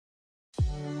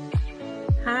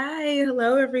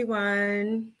Hello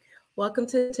everyone. Welcome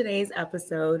to today's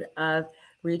episode of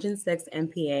Region 6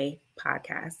 NPA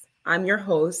podcast. I'm your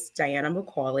host, Diana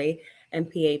Macaulay,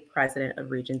 NPA President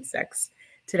of Region 6.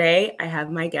 Today, I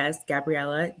have my guest,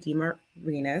 Gabriella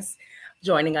DeMarinis,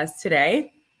 joining us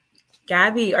today.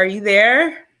 Gabby, are you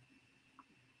there?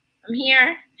 I'm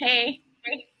here. Hey.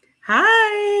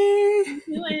 Hi.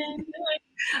 Doing.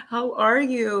 How are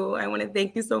you? I want to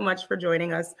thank you so much for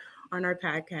joining us on our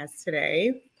podcast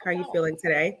today. How are you feeling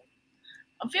today?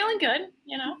 I'm feeling good,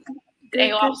 Day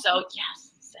off, so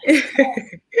yes.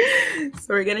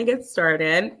 So we're going to get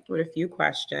started with a few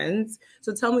questions.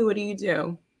 So tell me, what do you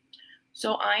do?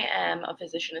 So I am a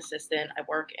physician assistant. I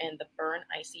work in the burn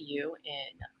ICU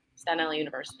in Staten Island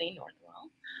University,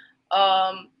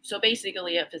 Northwell. So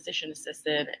basically, a physician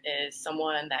assistant is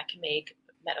someone that can make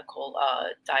medical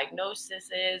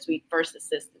diagnoses. We first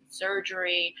assist in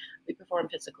surgery. We perform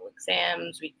physical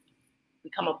exams. We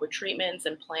come up with treatments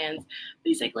and plans,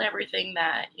 basically everything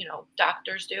that,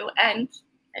 doctors do and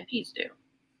NPs do.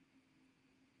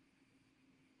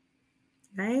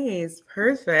 Nice.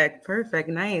 Perfect.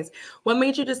 Nice. What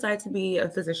made you decide to be a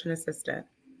physician assistant?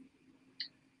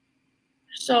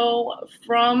 So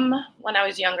from when I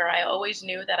was younger, I always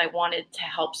knew that I wanted to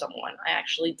help someone. I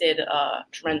actually did a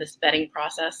tremendous vetting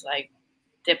process. I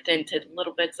dipped into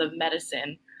little bits of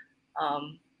medicine.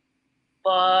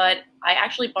 But I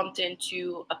actually bumped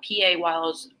into a PA while I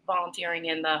was volunteering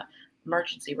in the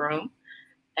emergency room.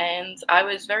 And I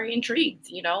was very intrigued,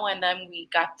 and then we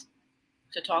got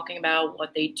to talking about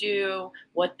what they do,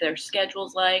 what their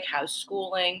schedule's like, how's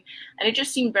schooling. And it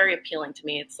just seemed very appealing to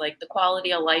me. It's like the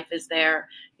quality of life is there.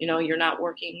 You're not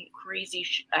working crazy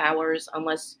hours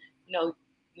unless,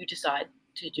 you decide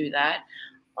to do that.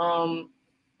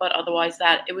 But otherwise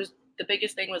the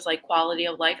biggest thing was like quality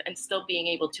of life and still being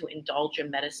able to indulge in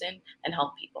medicine and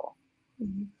help people.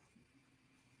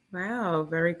 Wow,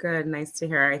 very good. Nice to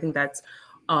hear. I think that's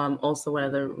also one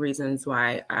of the reasons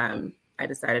why I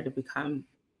decided to become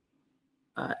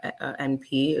a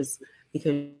NP is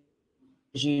because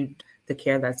the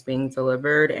care that's being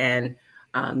delivered, and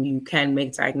you can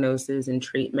make diagnosis and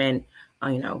treatment,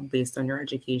 based on your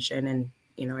education. And,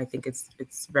 I think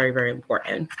it's very, very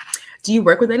important. Do you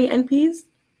work with any NPs?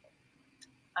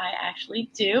 I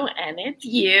actually do, and it's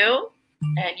you,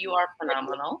 and you are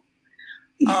phenomenal.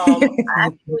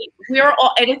 Actually, we are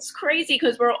all, and it's crazy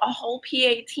because we're a whole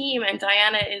PA team, and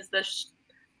Diana is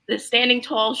the standing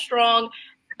tall, strong,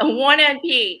 one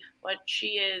NP, but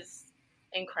she is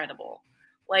incredible.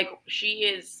 Like, she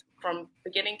is from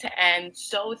beginning to end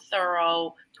so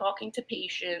thorough, talking to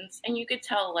patients, and you could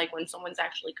tell like when someone's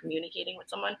actually communicating with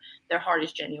someone, their heart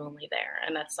is genuinely there,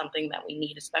 and that's something that we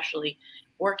need, especially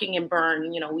working in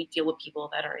burn. We deal with people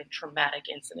that are in traumatic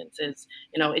incidences.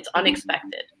 It's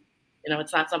unexpected.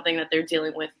 It's not something that they're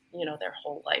dealing with, their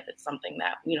whole life. It's something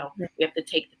that, we have to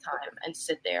take the time and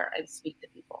sit there and speak to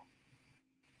people.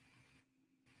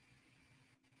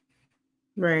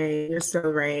 Right. You're so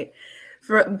right.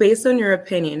 Based on your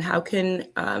opinion, how can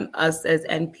us as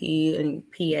NP and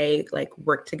PA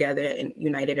work together and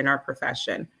united in our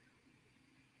profession?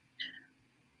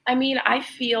 I mean, I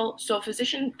feel so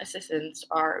physician assistants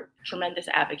are tremendous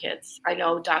advocates. I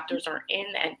know doctors are in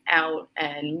and out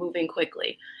and moving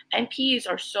quickly. NPs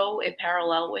are so in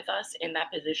parallel with us in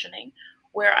that positioning,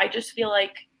 where I just feel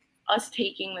like us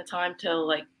taking the time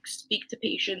to speak to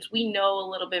patients, we know a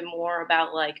little bit more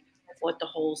about what the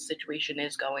whole situation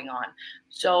is going on.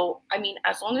 So, I mean,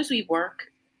 as long as we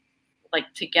work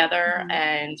together,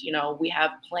 and, we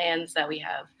have plans that we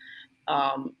have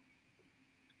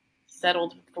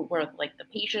settled for where the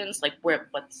patients,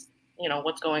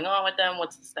 what's going on with them,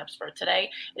 what's the steps for today.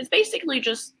 It's basically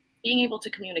just being able to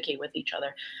communicate with each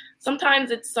other. Sometimes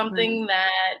it's something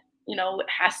that, it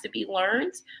has to be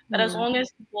learned, but as long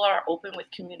as people are open with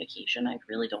communication, I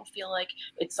really don't feel like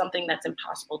it's something that's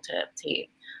impossible to obtain.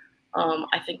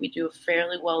 I think we do a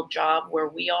fairly well job where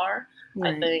we are.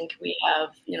 Right. I think we have,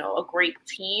 a great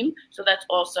team. So that's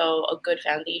also a good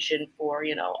foundation for,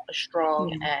 a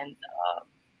strong and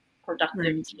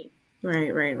productive team.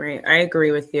 Right. I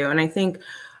agree with you. And I think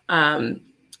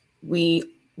we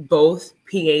both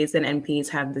PAs and NPs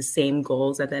have the same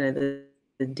goals at the end of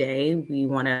the day. We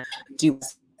want to do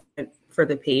for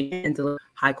the patient and deliver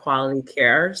high quality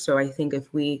care. So I think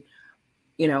if we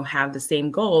have the same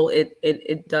goal,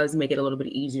 it does make it a little bit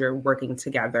easier working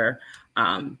together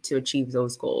to achieve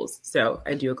those goals. So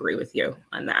I do agree with you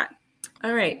on that.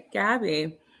 All right,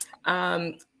 Gabby,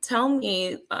 tell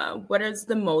me, what is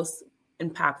the most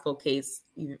impactful case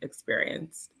you've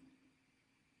experienced?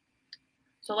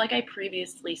 So like I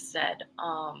previously said,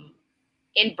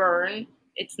 in burn,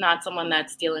 it's not someone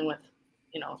that's dealing with,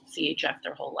 CHF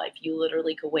their whole life. You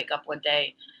literally could wake up one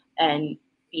day and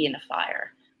be in a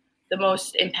fire. The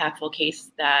most impactful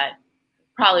case that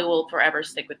probably will forever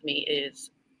stick with me is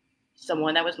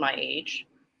someone that was my age,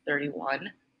 31,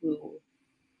 who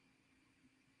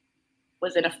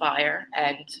was in a fire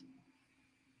and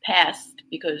passed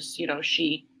because,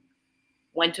 she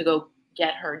went to go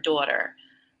get her daughter.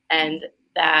 And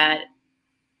that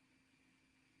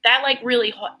like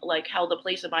really like held a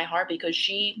place in my heart because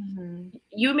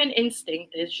human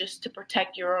instinct is just to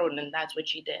protect your own, and that's what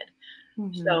she did.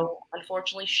 So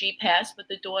unfortunately she passed, but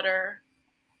the daughter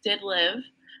did live.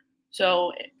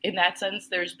 So in that sense,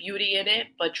 there's beauty in it,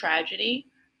 but tragedy.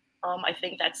 I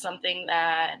think that's something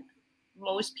that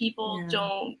most people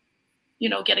don't,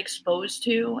 get exposed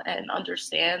to and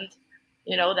understand,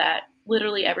 that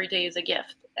literally every day is a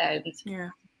gift. And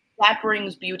that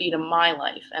brings beauty to my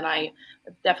life. And I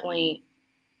definitely,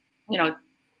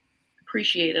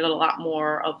 appreciated a lot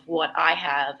more of what I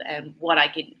have and what I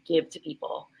can give to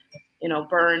people.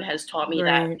 Burn has taught me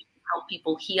that you help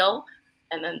people heal.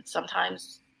 And then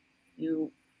sometimes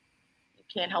you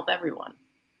can't help everyone.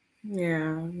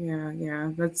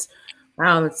 Yeah.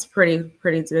 That's pretty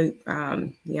deep.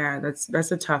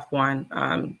 That's a tough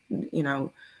one.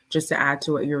 Just to add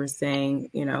to what you were saying,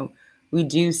 we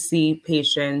do see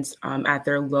patients at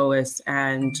their lowest,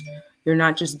 and you're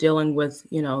not just dealing with,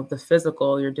 the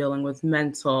physical, you're dealing with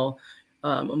mental,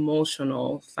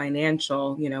 emotional,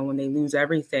 financial, when they lose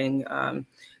everything.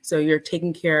 So you're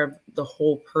taking care of the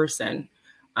whole person.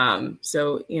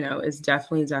 So, it's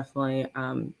definitely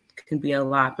can be a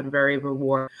lot, but very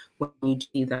rewarding when you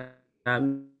see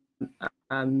them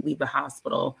leave the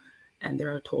hospital and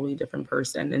they're a totally different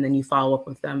person. And then you follow up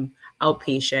with them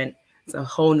outpatient. It's a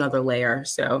whole nother layer.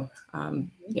 So I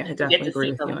definitely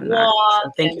agree with you on that.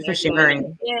 So thank you for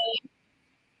sharing.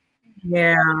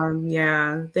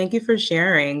 Yeah. Thank you for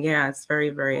sharing. Yeah, it's very,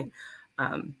 very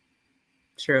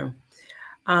true.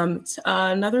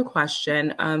 Another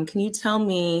question. Can you tell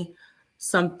me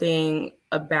something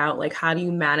about like how do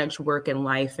you manage work and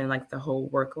life and like the whole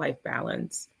work-life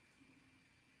balance?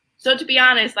 So to be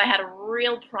honest, I had a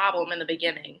real problem in the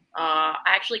beginning. I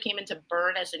actually came into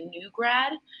Burn as a new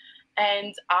grad,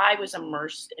 and I was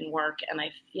immersed in work, and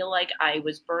I feel like I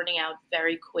was burning out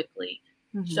very quickly.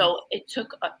 So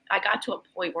I got to a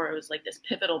point where it was like this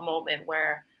pivotal moment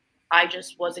where I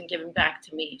just wasn't giving back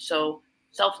to me. So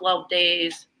self-love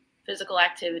days, physical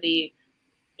activity,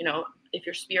 if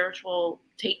you're spiritual,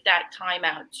 take that time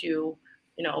out to,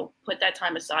 put that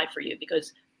time aside for you,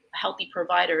 because a healthy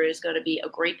provider is going to be a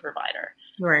great provider.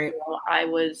 Right.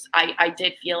 I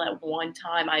did feel at one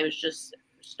time I was just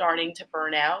starting to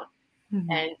burn out.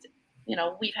 And,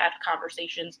 we've had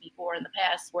conversations before in the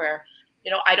past where,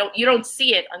 you don't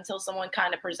see it until someone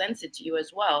kind of presents it to you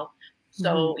as well.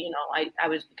 So, I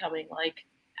was becoming like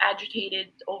agitated,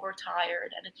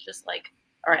 overtired, and it's just like,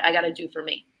 all right, I got to do for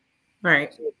me.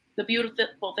 Right. So the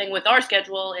beautiful thing with our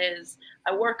schedule is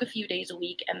I work a few days a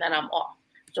week and then I'm off.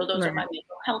 So those are my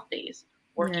mental health days,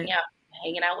 working out,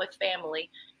 hanging out with family.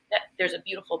 There's a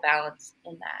beautiful balance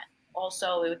in that.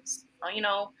 Also, it's,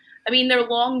 they're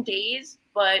long days,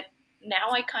 but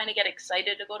now I kind of get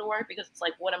excited to go to work because it's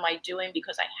like, what am I doing?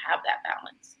 Because I have that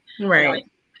balance. Right.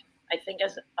 I think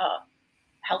as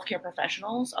healthcare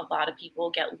professionals, a lot of people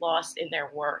get lost in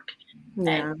their work.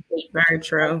 Yeah, very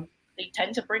true. They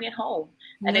tend to bring it home.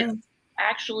 And it's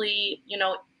actually,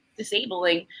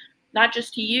 disabling, not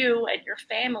just to you and your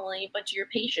family, but to your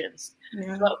patients.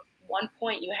 So at one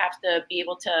point, you have to be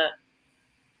able to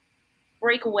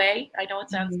break away. I know it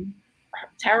sounds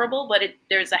terrible, but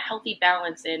there's a healthy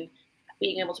balance in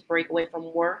being able to break away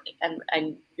from work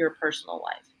and your personal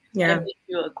life. Yeah. And it makes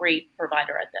you a great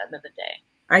provider at the end of the day.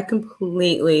 I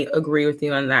completely agree with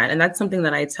you on that. And that's something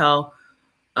that I tell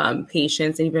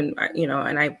patients, even,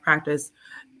 and I practice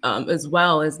as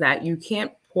well, is that you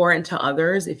can't pour into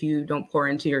others if you don't pour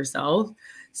into yourself.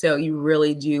 So you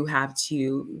really do have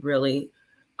to really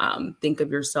think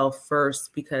of yourself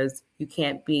first, because you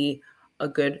can't be a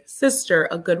good sister,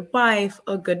 a good wife,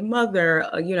 a good mother,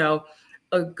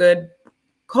 a good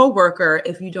coworker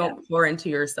if you don't pour into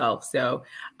yourself. So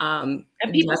and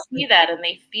people see that and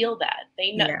they feel that.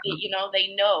 They know,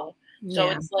 they know. So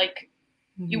it's like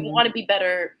you want to be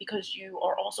better because you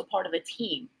are also part of a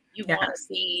team. You want to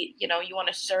be, you want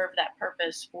to serve that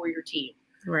purpose for your team.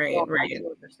 Right, so right. I do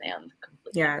understand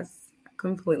completely. Yes,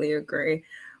 completely agree.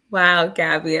 Wow,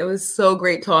 Gabby, it was so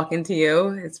great talking to you.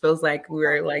 It feels like we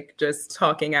were like just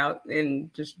talking out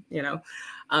and just,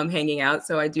 hanging out.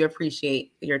 So I do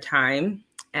appreciate your time.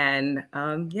 And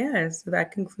so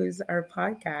that concludes our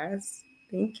podcast.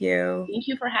 Thank you. Thank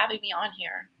you for having me on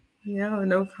here. Yeah,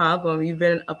 no problem. You've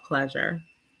been a pleasure.